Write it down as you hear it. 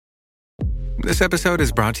This episode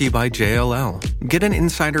is brought to you by JLL. Get an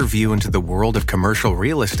insider view into the world of commercial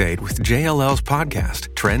real estate with JLL's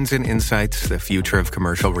podcast, Trends and Insights, the Future of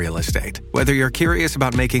Commercial Real Estate. Whether you're curious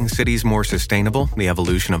about making cities more sustainable, the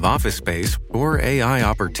evolution of office space, or AI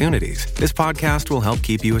opportunities, this podcast will help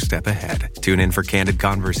keep you a step ahead. Tune in for candid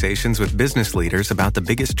conversations with business leaders about the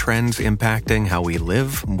biggest trends impacting how we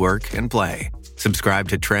live, work, and play. Subscribe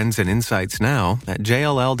to Trends and Insights now at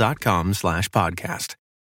jll.com/podcast.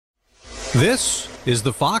 This is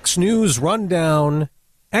the Fox News Rundown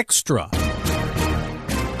Extra.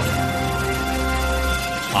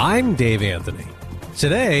 I'm Dave Anthony.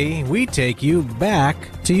 Today, we take you back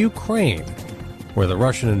to Ukraine, where the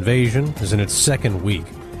Russian invasion is in its second week.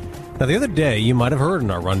 Now, the other day, you might have heard in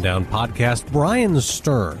our Rundown podcast, Brian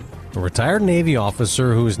Stern, a retired Navy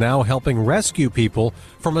officer who is now helping rescue people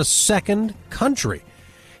from a second country.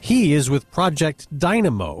 He is with Project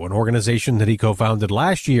Dynamo, an organization that he co-founded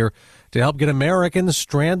last year to help get Americans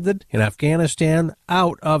stranded in Afghanistan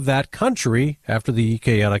out of that country after the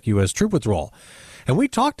chaotic U.S. troop withdrawal. And we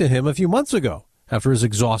talked to him a few months ago after his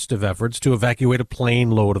exhaustive efforts to evacuate a plane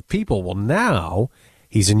load of people. Well, now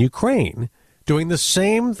he's in Ukraine doing the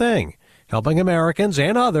same thing, helping Americans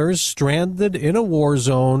and others stranded in a war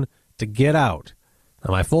zone to get out.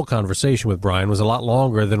 Now, my full conversation with Brian was a lot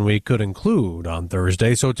longer than we could include on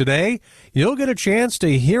Thursday, so today you'll get a chance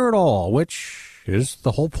to hear it all, which is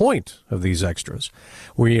the whole point of these extras.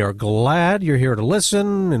 We are glad you're here to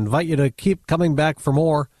listen, invite you to keep coming back for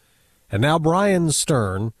more. And now Brian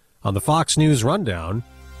Stern on the Fox News Rundown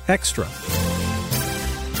Extra.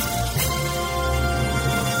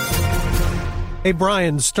 Hey,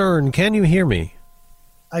 Brian Stern, can you hear me?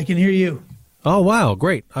 I can hear you. Oh, wow,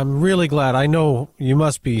 great. I'm really glad. I know you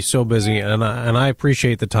must be so busy, and I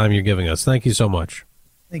appreciate the time you're giving us. Thank you so much.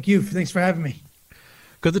 Thank you. Thanks for having me.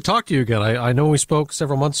 Good to talk to you again. I know we spoke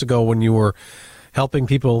several months ago when you were helping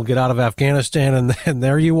people get out of Afghanistan, and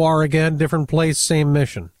there you are again, different place, same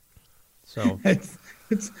mission. So it's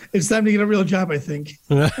time to get a real job, I think.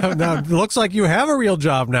 Now, it looks like you have a real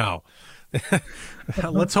job now.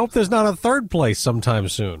 Let's hope there's not a third place sometime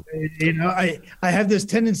soon. You know, I have this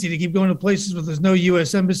tendency to keep going to places where there's no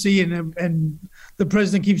U.S. embassy and the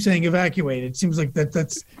president keeps saying evacuate. It seems like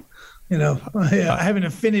that's you know, I have an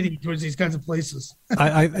affinity towards these kinds of places.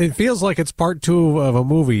 It feels like it's part two of a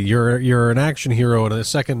movie. You're an action hero in a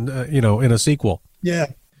second, in a sequel. Yeah.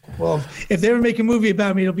 Well, if they ever make a movie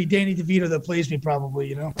about me, it'll be Danny DeVito that plays me, probably,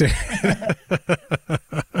 you know.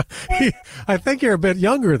 I think you're a bit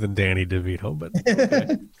younger than Danny DeVito, but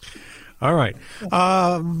okay. All right.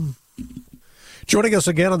 Joining us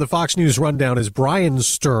again on the Fox News Rundown is Brian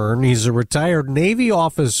Stern. He's a retired Navy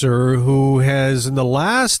officer who has, in the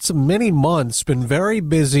last many months, been very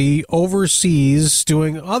busy overseas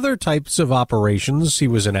doing other types of operations. He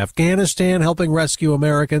was in Afghanistan helping rescue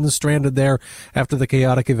Americans stranded there after the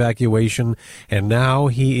chaotic evacuation, and now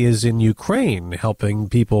he is in Ukraine helping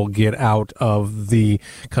people get out of the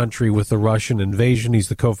country with the Russian invasion. He's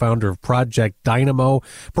the co-founder of Project Dynamo.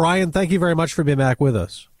 Brian, thank you very much for being back with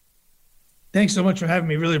us. Thanks so much for having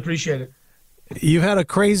me. Really appreciate it. You've had a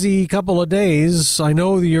crazy couple of days. I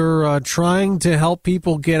know you're trying to help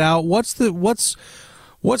people get out. What's the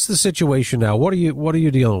situation now? What are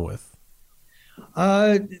you dealing with?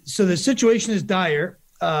 So the situation is dire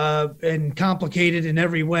and complicated in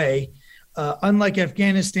every way. Unlike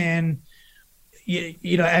Afghanistan,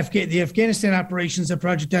 the Afghanistan operations that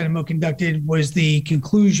Project Dynamo conducted was the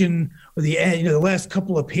conclusion or the end, the last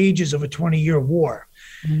couple of pages of a 20-year war.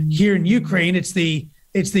 Here in Ukraine, it's the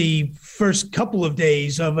first couple of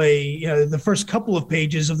days of the first couple of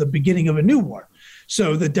pages of the beginning of a new war.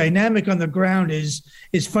 So the dynamic on the ground is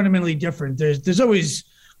fundamentally different. There's always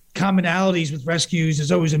commonalities with rescues.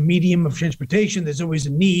 There's always a medium of transportation. There's always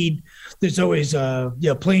a need. There's always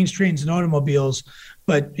planes, trains, and automobiles.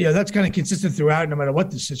 But that's kind of consistent throughout, no matter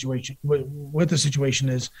what the situation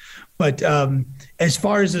is. But as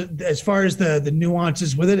far as the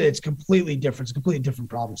nuances with it, it's completely different. It's a completely different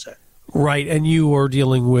problem set. Right, and you are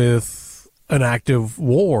dealing with an active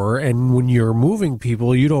war, and when you're moving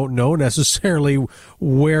people, you don't know necessarily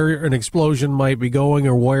where an explosion might be going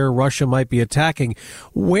or where Russia might be attacking.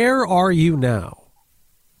 Where are you now?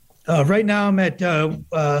 Right now, I'm at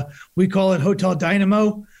we call it Hotel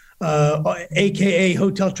Dynamo. AKA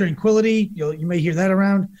Hotel Tranquility. You may hear that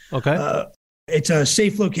around. Okay. It's a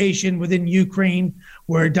safe location within Ukraine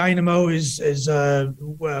where Dynamo is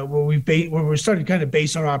where we're starting to kind of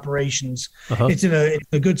base our operations. Uh-huh. It's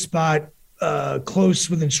a good spot,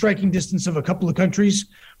 close within striking distance of a couple of countries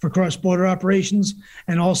for cross-border operations,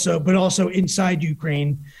 but also inside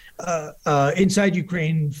Ukraine inside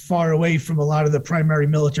Ukraine, far away from a lot of the primary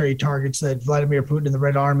military targets that Vladimir Putin and the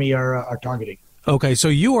Red Army are targeting. Okay, so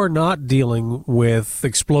you are not dealing with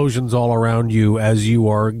explosions all around you as you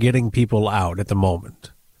are getting people out at the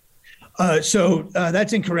moment. So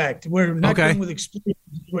that's incorrect. We're not dealing with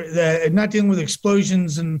not dealing with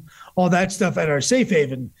explosions and all that stuff at our safe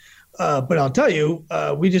haven. But I'll tell you,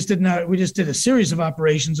 we just did a series of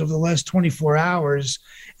operations over the last 24 hours,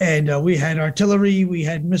 and we had artillery, we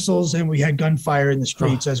had missiles, and we had gunfire in the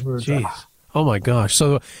streets as we were driving. Oh my gosh!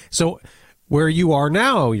 So where you are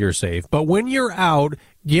now, you're safe, but when you're out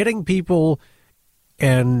getting people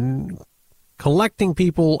and collecting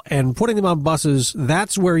people and putting them on buses,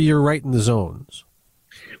 that's where you're right in the zones.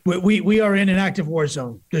 We are in an active war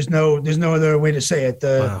zone. There's no other way to say it.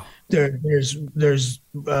 Wow.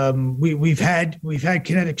 We've had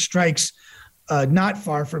kinetic strikes not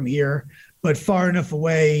far from here, but far enough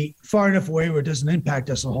away where it doesn't impact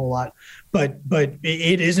us a whole lot. But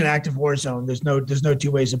it is an active war zone. There's no two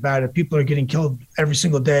ways about it. People are getting killed every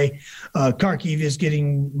single day. Kharkiv is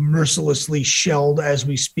getting mercilessly shelled as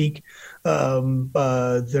we speak. It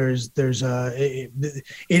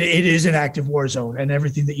is an active war zone, and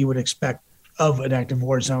everything that you would expect of an active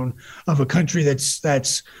war zone of a country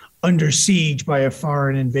that's under siege by a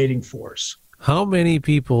foreign invading force. How many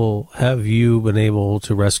people have you been able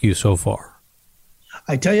to rescue so far?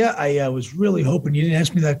 I tell you, I was really hoping you didn't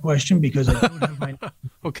ask me that question because I don't have my.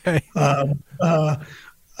 Okay.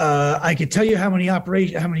 I could tell you how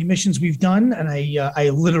many missions we've done, and I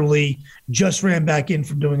literally just ran back in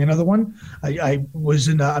from doing another one.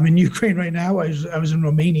 I'm in Ukraine right now. I was in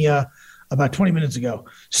Romania about 20 minutes ago.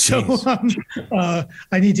 So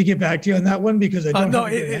I need to get back to you on that one because I don't.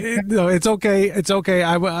 No, it's okay. It's okay.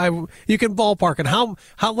 You can ballpark it. How?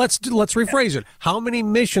 Let's rephrase it. How many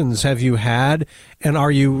missions have you had, and are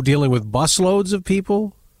you dealing with busloads of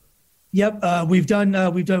people? Yep, we've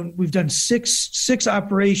done six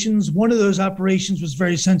operations. One of those operations was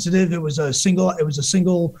very sensitive. It was a single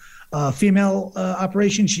female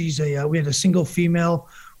operation. We had a single female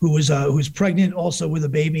who was pregnant, also with a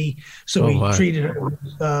baby. So we treated her.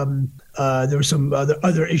 There were some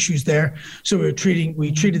other issues there. So we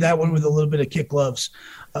treated that one with a little bit of kid gloves.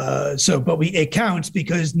 But it counts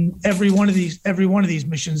because every one of these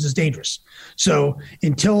missions is dangerous. So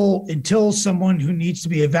until someone who needs to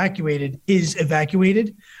be evacuated is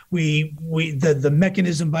evacuated, the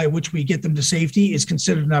mechanism by which we get them to safety is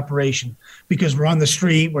considered an operation because we're on the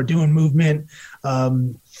street, we're doing movement.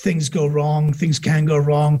 Things go wrong, things can go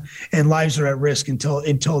wrong, and lives are at risk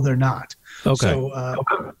until they're not. Okay. So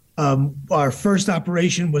our first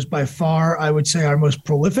operation was by far, I would say, our most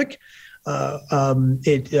prolific. Which I'm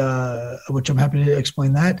happy to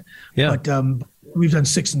explain that. Yeah. But we've done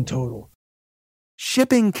 6 in total.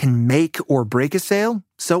 Shipping can make or break a sale,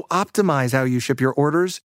 so optimize how you ship your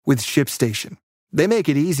orders with ShipStation. They make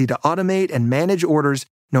it easy to automate and manage orders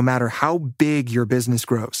no matter how big your business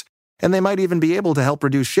grows. And they might even be able to help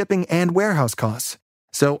reduce shipping and warehouse costs.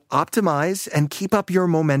 So optimize and keep up your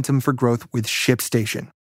momentum for growth with ShipStation.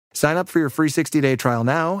 Sign up for your free 60-day trial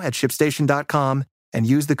now at ShipStation.com and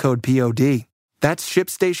use the code POD. That's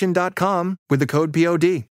ShipStation.com with the code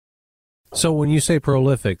POD. So when you say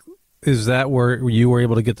prolific, is that where you were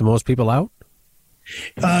able to get the most people out?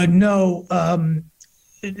 No.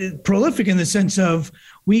 Prolific in the sense of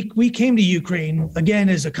we came to Ukraine, again,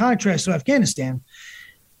 as a contrast to Afghanistan.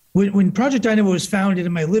 When Project Dynamo was founded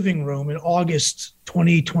in my living room in August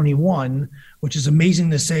 2021, which is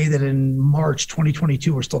amazing to say that in March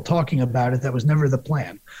 2022 we're still talking about it. That was never the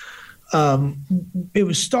plan. It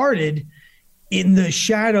was started in the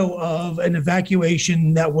shadow of an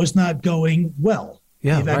evacuation that was not going well.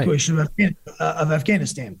 Yeah, the evacuation of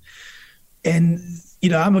Afghanistan. And,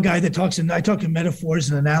 I'm a guy that I talk in metaphors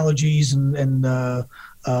and analogies and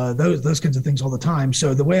those kinds of things all the time.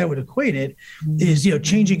 So the way I would equate it is,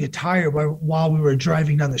 changing a tire while we were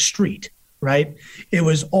driving down the street, right? It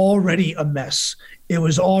was already a mess. It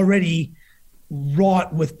was already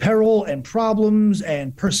wrought with peril and problems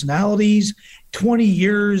and personalities, 20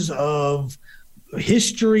 years of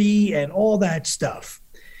history and all that stuff.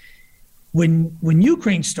 When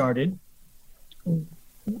Ukraine started,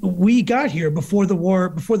 we got here before the war,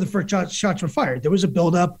 before the first shots were fired. There was a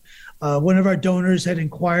buildup. One of our donors had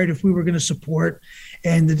inquired if we were going to support,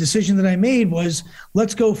 and the decision that I made was,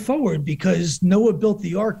 let's go forward because Noah built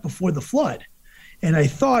the ark before the flood. And I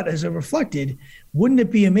thought, as I reflected, wouldn't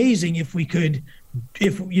it be amazing if we could,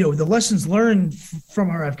 the lessons learned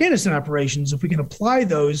from our Afghanistan operations, if we can apply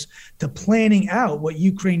those to planning out what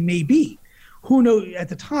Ukraine may be? Who knows? At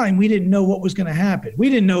the time, we didn't know what was going to happen.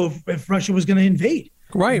 We didn't know if Russia was going to invade.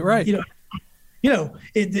 Right.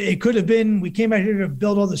 it could have been, we came out here to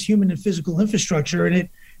build all this human and physical infrastructure, and it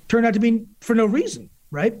turned out to be for no reason,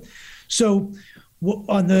 right? So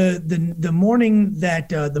on the morning that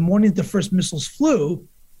the first missiles flew,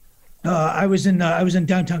 I was in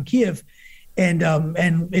downtown Kiev, and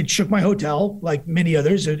it shook my hotel like many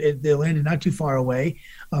others. They landed not too far away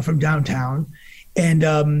from downtown, and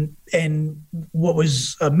what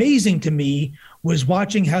was amazing to me was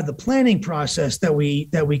watching how the planning process that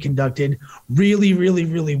we conducted really, really,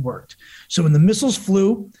 really worked. So when the missiles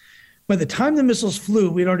flew, by the time the missiles flew,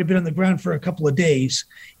 we'd already been on the ground for a couple of days.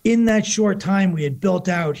 In that short time, we had built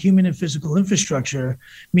out human and physical infrastructure,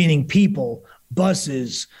 meaning people,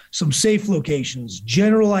 buses, some safe locations,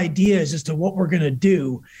 general ideas as to what we're going to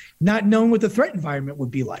do, not knowing what the threat environment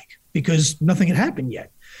would be like because nothing had happened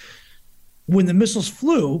yet. When the missiles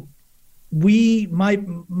flew, my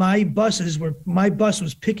bus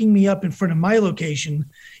was picking me up in front of my location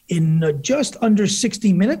in just under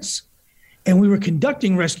 60 minutes. And we were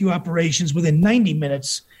conducting rescue operations within 90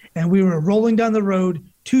 minutes. And we were rolling down the road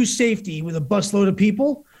to safety with a busload of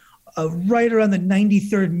people right around the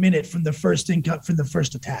 93rd minute from the first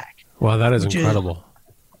attack. Wow, that is incredible.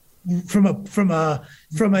 From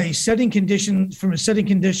a setting conditions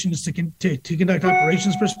to conduct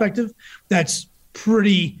operations perspective, that's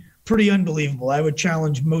pretty unbelievable. I would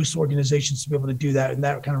challenge most organizations to be able to do that in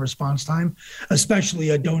that kind of response time, especially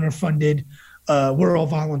a donor-funded. We're all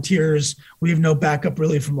volunteers. We have no backup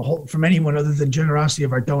really from anyone other than generosity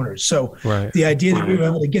of our donors. So The idea that we were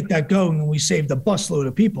able to get that going and we saved a busload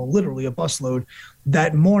of people, literally a busload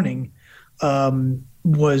that morning,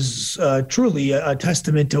 was truly a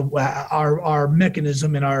testament to our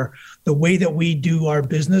mechanism and the way that we do our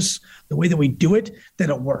business, the way that we do it, that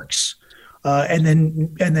it works. And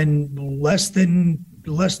then less than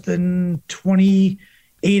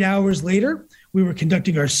 28 hours later, we were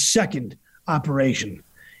conducting our second operation.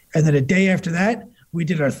 And then a day after that, we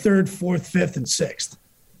did our third, fourth, fifth, and sixth.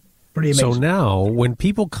 Pretty amazing. So now when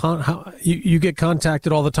people, you get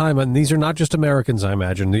contacted all the time, and these are not just Americans, I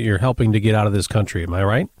imagine, that you're helping to get out of this country. Am I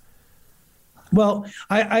right? Well,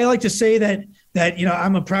 I like to say that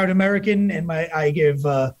I'm a proud American, and I give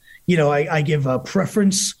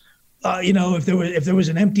preference. If there was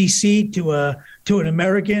an empty seat to an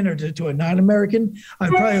American or to a non-American, I'd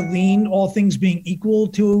probably lean, all things being equal,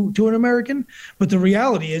 to an American. But the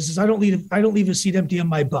reality is I don't leave a seat empty on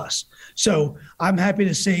my bus. So I'm happy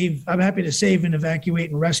to save and evacuate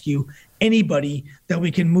and rescue anybody that we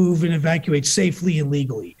can move and evacuate safely and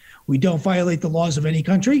legally. We don't violate the laws of any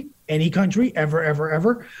country, ever, ever,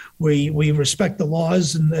 ever. We respect the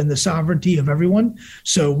laws and the sovereignty of everyone.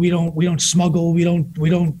 So we don't smuggle. We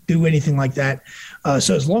don't do anything like that.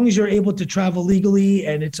 So as long as you're able to travel legally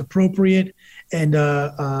and it's appropriate, and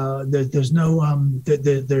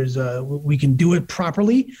we can do it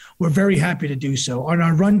properly, we're very happy to do so. On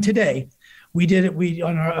our run today, we did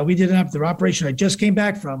the operation I just came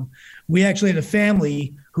back from. We actually had a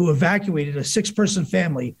family who evacuated, a 6-person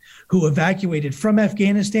family who evacuated from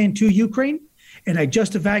Afghanistan to Ukraine, and I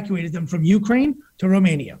just evacuated them from Ukraine to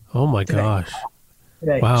Romania. Oh my gosh!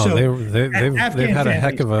 Today. Wow, so they've had a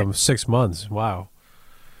heck of 6 months. Wow,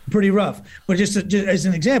 pretty rough. But just as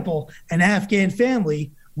an example, an Afghan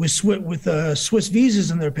family with Swiss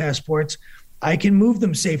visas in their passports, I can move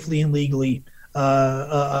them safely and legally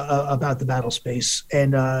about the battle space,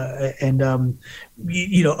 and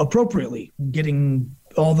appropriately, getting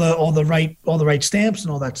all the right stamps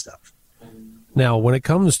and all that stuff. Now, when it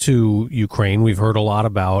comes to Ukraine, we've heard a lot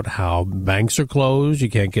about how banks are closed. You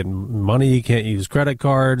can't get money. You can't use credit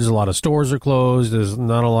cards. A lot of stores are closed. There's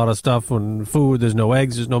not a lot of stuff and food. There's no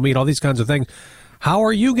eggs. There's no meat. All these kinds of things. How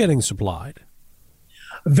are you getting supplied?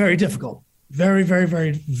 Very difficult. Very, very,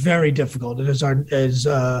 very, very difficult. It is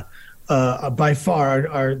by far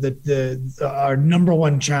our number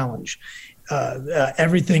one challenge.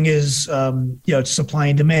 Everything is, it's supply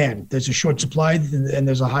and demand. There's a short supply and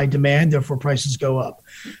there's a high demand, therefore prices go up.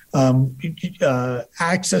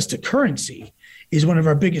 Access to currency is one of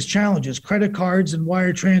our biggest challenges. Credit cards and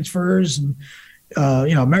wire transfers and,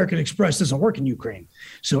 American Express doesn't work in Ukraine.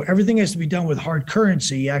 So everything has to be done with hard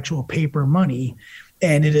currency, actual paper money.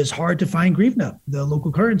 And it is hard to find hryvnia, the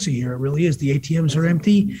local currency here. It really is. The ATMs are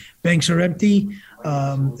empty, banks are empty,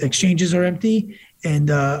 exchanges are empty, and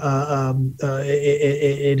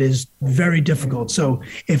it is very difficult. So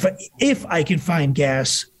if I can find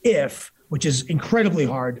gas, which is incredibly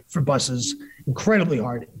hard for buses, incredibly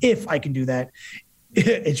hard, if I can do that,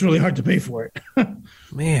 it's really hard to pay for it.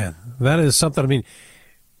 Man, that is something. I mean,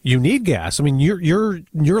 you need gas. I mean, you're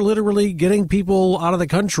literally getting people out of the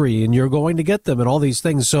country, and you're going to get them, and all these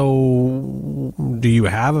things. So, do you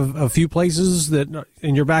have a few places that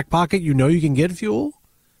in your back pocket you can get fuel?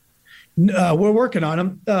 We're working on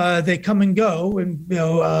them. They come and go, and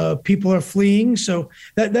people are fleeing. So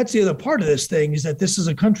that's the other part of this thing, is that this is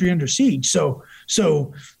a country under siege. So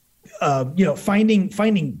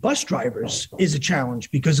finding bus drivers is a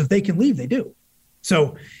challenge, because if they can leave, they do.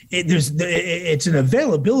 So it's an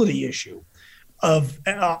availability issue of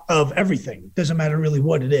everything. Doesn't matter really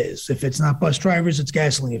what it is. If it's not bus drivers, it's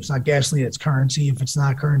gasoline. If it's not gasoline, it's currency. If it's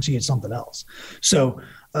not currency, it's something else. So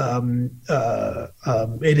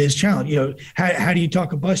it is challenging. How do you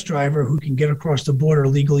talk a bus driver who can get across the border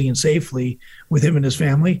legally and safely with him and his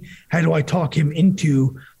family? How do I talk him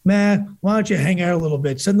into, why don't you hang out a little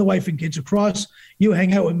bit? Send the wife and kids across. You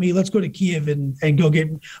hang out with me. Let's go to Kiev and go get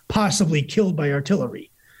possibly killed by artillery.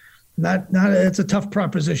 It's a tough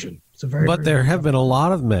proposition. But there have been a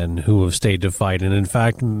lot of men who have stayed to fight, and in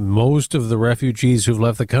fact, most of the refugees who've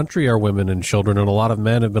left the country are women and children, and a lot of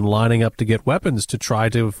men have been lining up to get weapons to try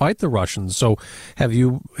to fight the Russians. So, have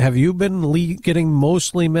you been getting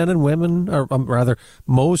mostly men and women, or rather,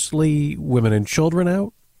 mostly women and children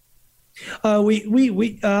out? I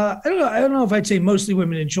don't know if I'd say mostly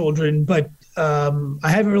women and children, but I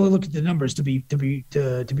haven't really looked at the numbers to be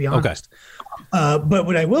honest. Okay. But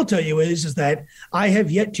what I will tell you is that I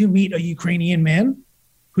have yet to meet a Ukrainian man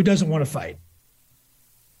who doesn't want to fight.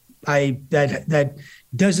 That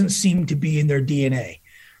doesn't seem to be in their DNA.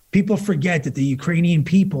 People forget that the Ukrainian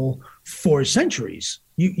people, for centuries,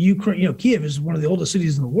 Kiev is one of the oldest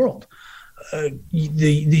cities in the world. The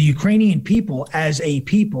Ukrainian people, as a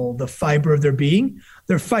people, the fiber of their being,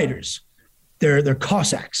 they're fighters. They're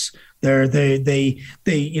Cossacks. The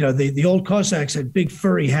old Cossacks had big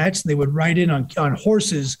furry hats, and they would ride in on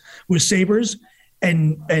horses with sabers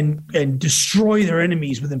and destroy their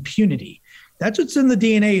enemies with impunity. That's what's in the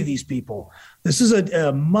DNA of these people. This is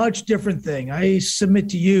a much different thing. I submit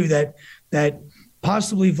to you that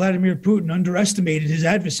possibly Vladimir Putin underestimated his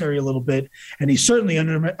adversary a little bit, and he certainly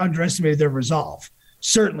underestimated their resolve.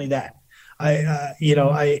 Certainly that.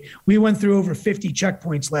 We went through over 50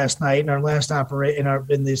 checkpoints last night in our last in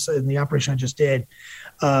the operation I just did,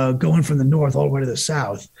 going from the north all the way to the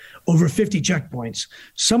south. Over 50 checkpoints.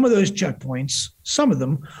 Some of those checkpoints, some of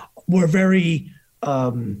them were very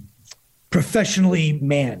professionally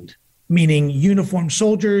manned, meaning uniformed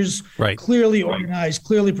soldiers, right, clearly organized,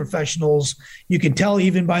 clearly professionals. You can tell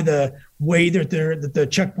even by the way that the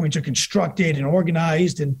checkpoints are constructed and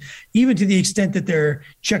organized, and even to the extent that they're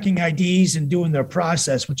checking IDs and doing their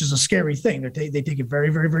process, which is a scary thing. They take it very,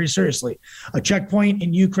 very, very seriously. A checkpoint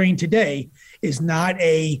in Ukraine today is not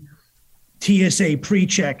a TSA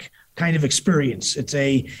pre-check kind of experience. It's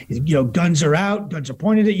guns are out, guns are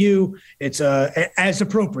pointed at you. It's as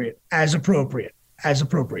appropriate. But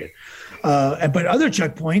other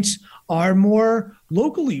checkpoints are more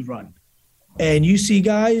locally run. And you see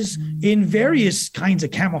guys in various kinds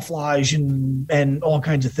of camouflage and all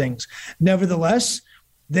kinds of things. Nevertheless,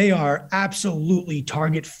 they are absolutely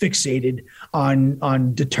target fixated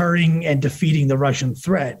on deterring and defeating the Russian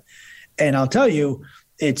threat. And I'll tell you,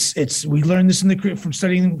 we learned this from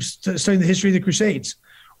studying the history of the Crusades.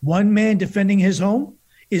 One man defending his home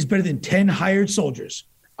is better than 10 hired soldiers.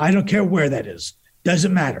 I don't care where that is.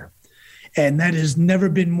 Doesn't matter. And that has never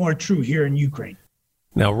been more true here in Ukraine.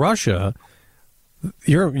 Now, Russia,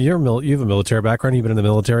 you have a military background. You've been in the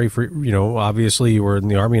military for, obviously you were in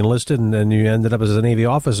the Army enlisted, and then you ended up as a Navy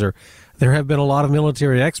officer. There have been a lot of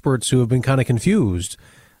military experts who have been kind of confused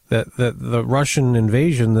that the Russian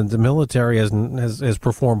invasion, that the military has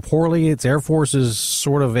performed poorly. Its Air Force is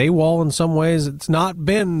sort of AWOL in some ways. It's not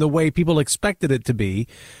been the way people expected it to be.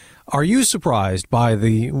 Are you surprised by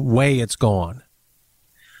the way it's gone?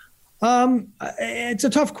 It's a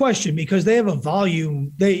tough question, because they have a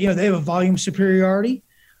volume. They have a volume superiority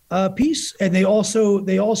piece, and they also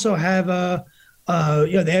have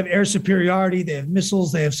they have air superiority. They have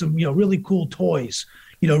missiles. They have some really cool toys.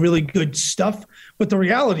 Really good stuff. But the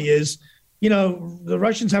reality is, the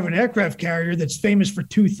Russians have an aircraft carrier that's famous for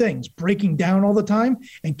two things: breaking down all the time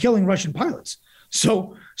and killing Russian pilots.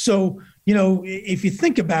 So if you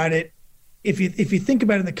think about it, if you think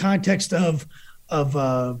about it in the context of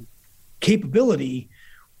capability,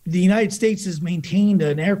 the United States has maintained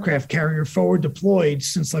an aircraft carrier forward deployed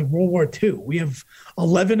since like World War II. We have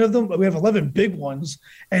 11 of them. We have 11 big ones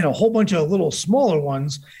and a whole bunch of little smaller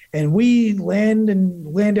ones. And we land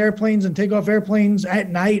airplanes and take off airplanes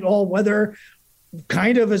at night, all weather,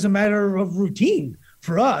 kind of as a matter of routine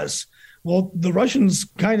for us. Well, the Russians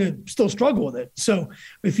kind of still struggle with it. So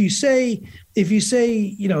if you say,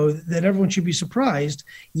 that everyone should be surprised,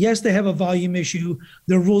 yes, they have a volume issue.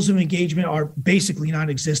 Their rules of engagement are basically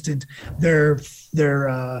non-existent. Their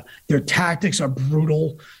tactics are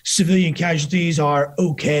brutal. Civilian casualties are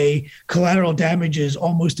okay. Collateral damage is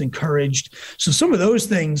almost encouraged. So some of those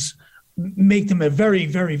things make them a very,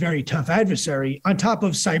 very, very tough adversary on top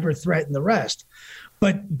of cyber threat and the rest.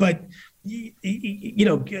 But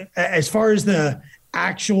as far as the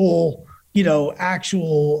actual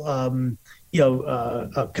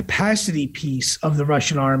capacity piece of the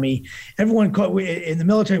Russian army, everyone in the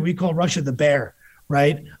military, we call Russia the bear,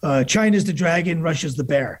 right? China's the dragon, Russia's the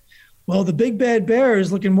bear. Well, the big bad bear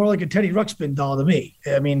is looking more like a Teddy Ruxpin doll to me.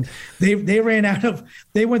 I mean, they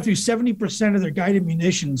went through 70% of their guided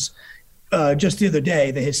munitions just the other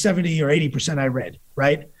day. They hit 70 or 80%, I read,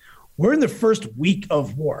 right? We're in the first week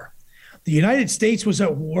of war. The United States was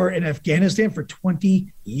at war in Afghanistan for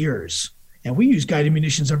 20 years, and we use guided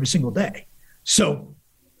munitions every single day. So,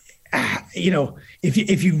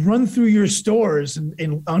 if you run through your stores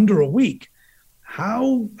in under a week,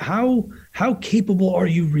 how capable are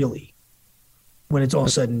you really when it's all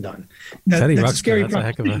said and done? Now, Teddy that's Ruxpin, a scary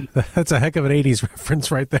that's a heck of an 80s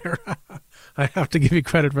reference right there. I have to give you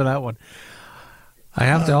credit for that one. I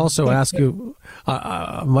have to also ask you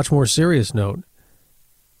a much more serious note.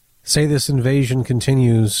 Say this invasion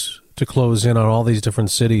continues to close in on all these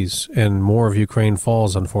different cities and more of Ukraine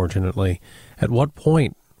falls, unfortunately. At what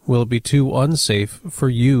point will it be too unsafe for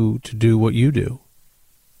you to do what you do?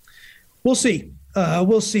 We'll see.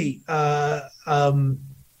 We'll see.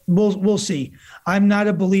 We'll see. I'm not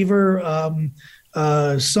a believer.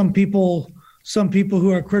 Some people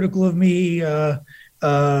who are critical of me, they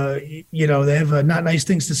have not nice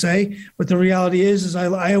things to say. But the reality is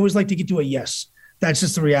I always like to get to a yes. That's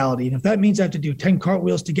just the reality. And if that means I have to do 10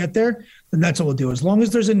 cartwheels to get there, then that's what we'll do. As long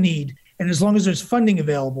as there's a need and as long as there's funding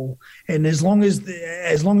available and as long as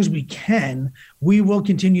we can, we will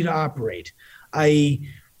continue to operate.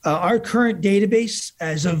 Our current database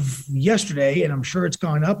as of yesterday, and I'm sure it's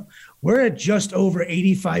gone up, we're at just over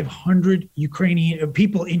 8,500 Ukrainian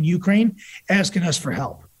people in Ukraine asking us for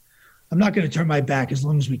help. I'm not going to turn my back as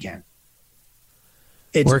long as we can.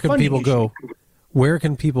 Where can people go? Where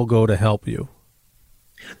can people go to help you?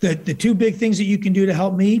 The two big things that you can do to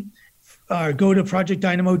help me are go to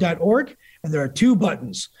projectdynamo.org, and there are two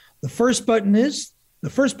buttons. The first button is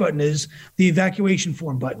the evacuation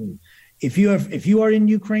form button. If you are in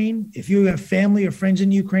Ukraine, if you have family or friends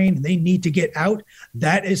in Ukraine, and they need to get out,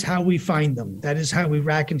 that is how we find them. That is how we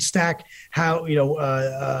rack and stack how,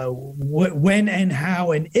 when and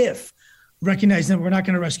how and if. Recognizing that we're not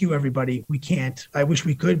going to rescue everybody. We can't. I wish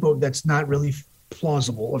we could, but that's not really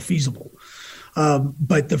plausible or feasible.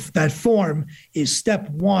 But that form is step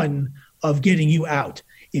one of getting you out.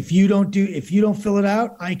 If you don't fill it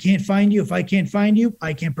out, I can't find you. If I can't find you,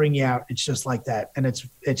 I can't bring you out. It's just like that. And it's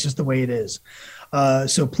just the way it is.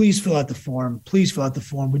 So please fill out the form. Please fill out the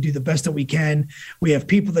form. We do the best that we can. We have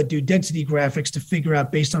people that do density graphics to figure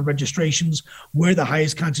out based on registrations where the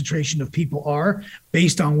highest concentration of people are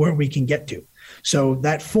based on where we can get to. So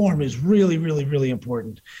that form is really, really, really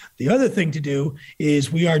important. The other thing to do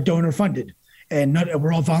is we are donor funded and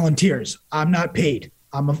we're all volunteers. I'm not paid.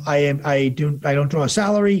 I don't draw a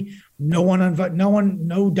salary. No one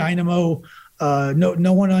on Dynamo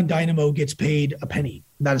on Dynamo gets paid a penny.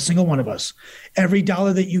 Not a single one of us. Every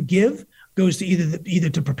dollar that you give goes to either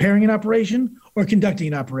to preparing an operation or conducting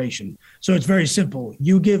an operation. So it's very simple.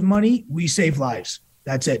 You give money, we save lives.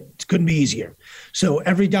 That's it. It couldn't be easier. So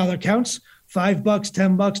every dollar counts. $5,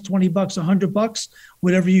 $10, $20, $100,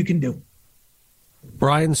 whatever you can do.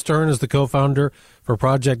 Brian Stern is the co-founder for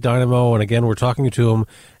Project Dynamo, and again, we're talking to him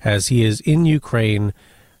as he is in Ukraine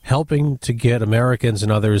helping to get Americans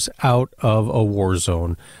and others out of a war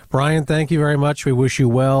zone. Brian, thank you very much. We wish you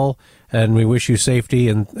well, and we wish you safety,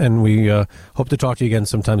 and we hope to talk to you again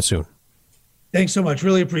sometime soon. Thanks so much.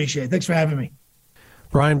 Really appreciate it. Thanks for having me.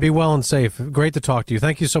 Brian, be well and safe. Great to talk to you.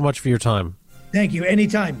 Thank you so much for your time. Thank you.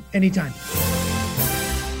 Anytime.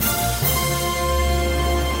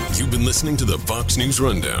 You've been listening to the Fox News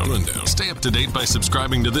Rundown. Stay up to date by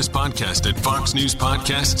subscribing to this podcast at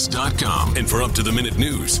foxnewspodcasts.com. And for up-to-the-minute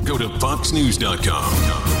news, go to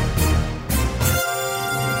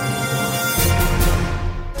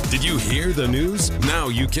foxnews.com. Did you hear the news? Now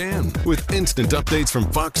you can. With instant updates from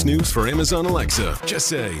Fox News for Amazon Alexa. Just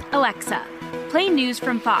say, Alexa, play news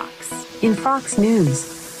from Fox. In Fox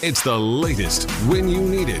News. It's the latest when you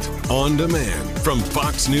need it, on demand, from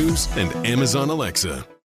Fox News and Amazon Alexa.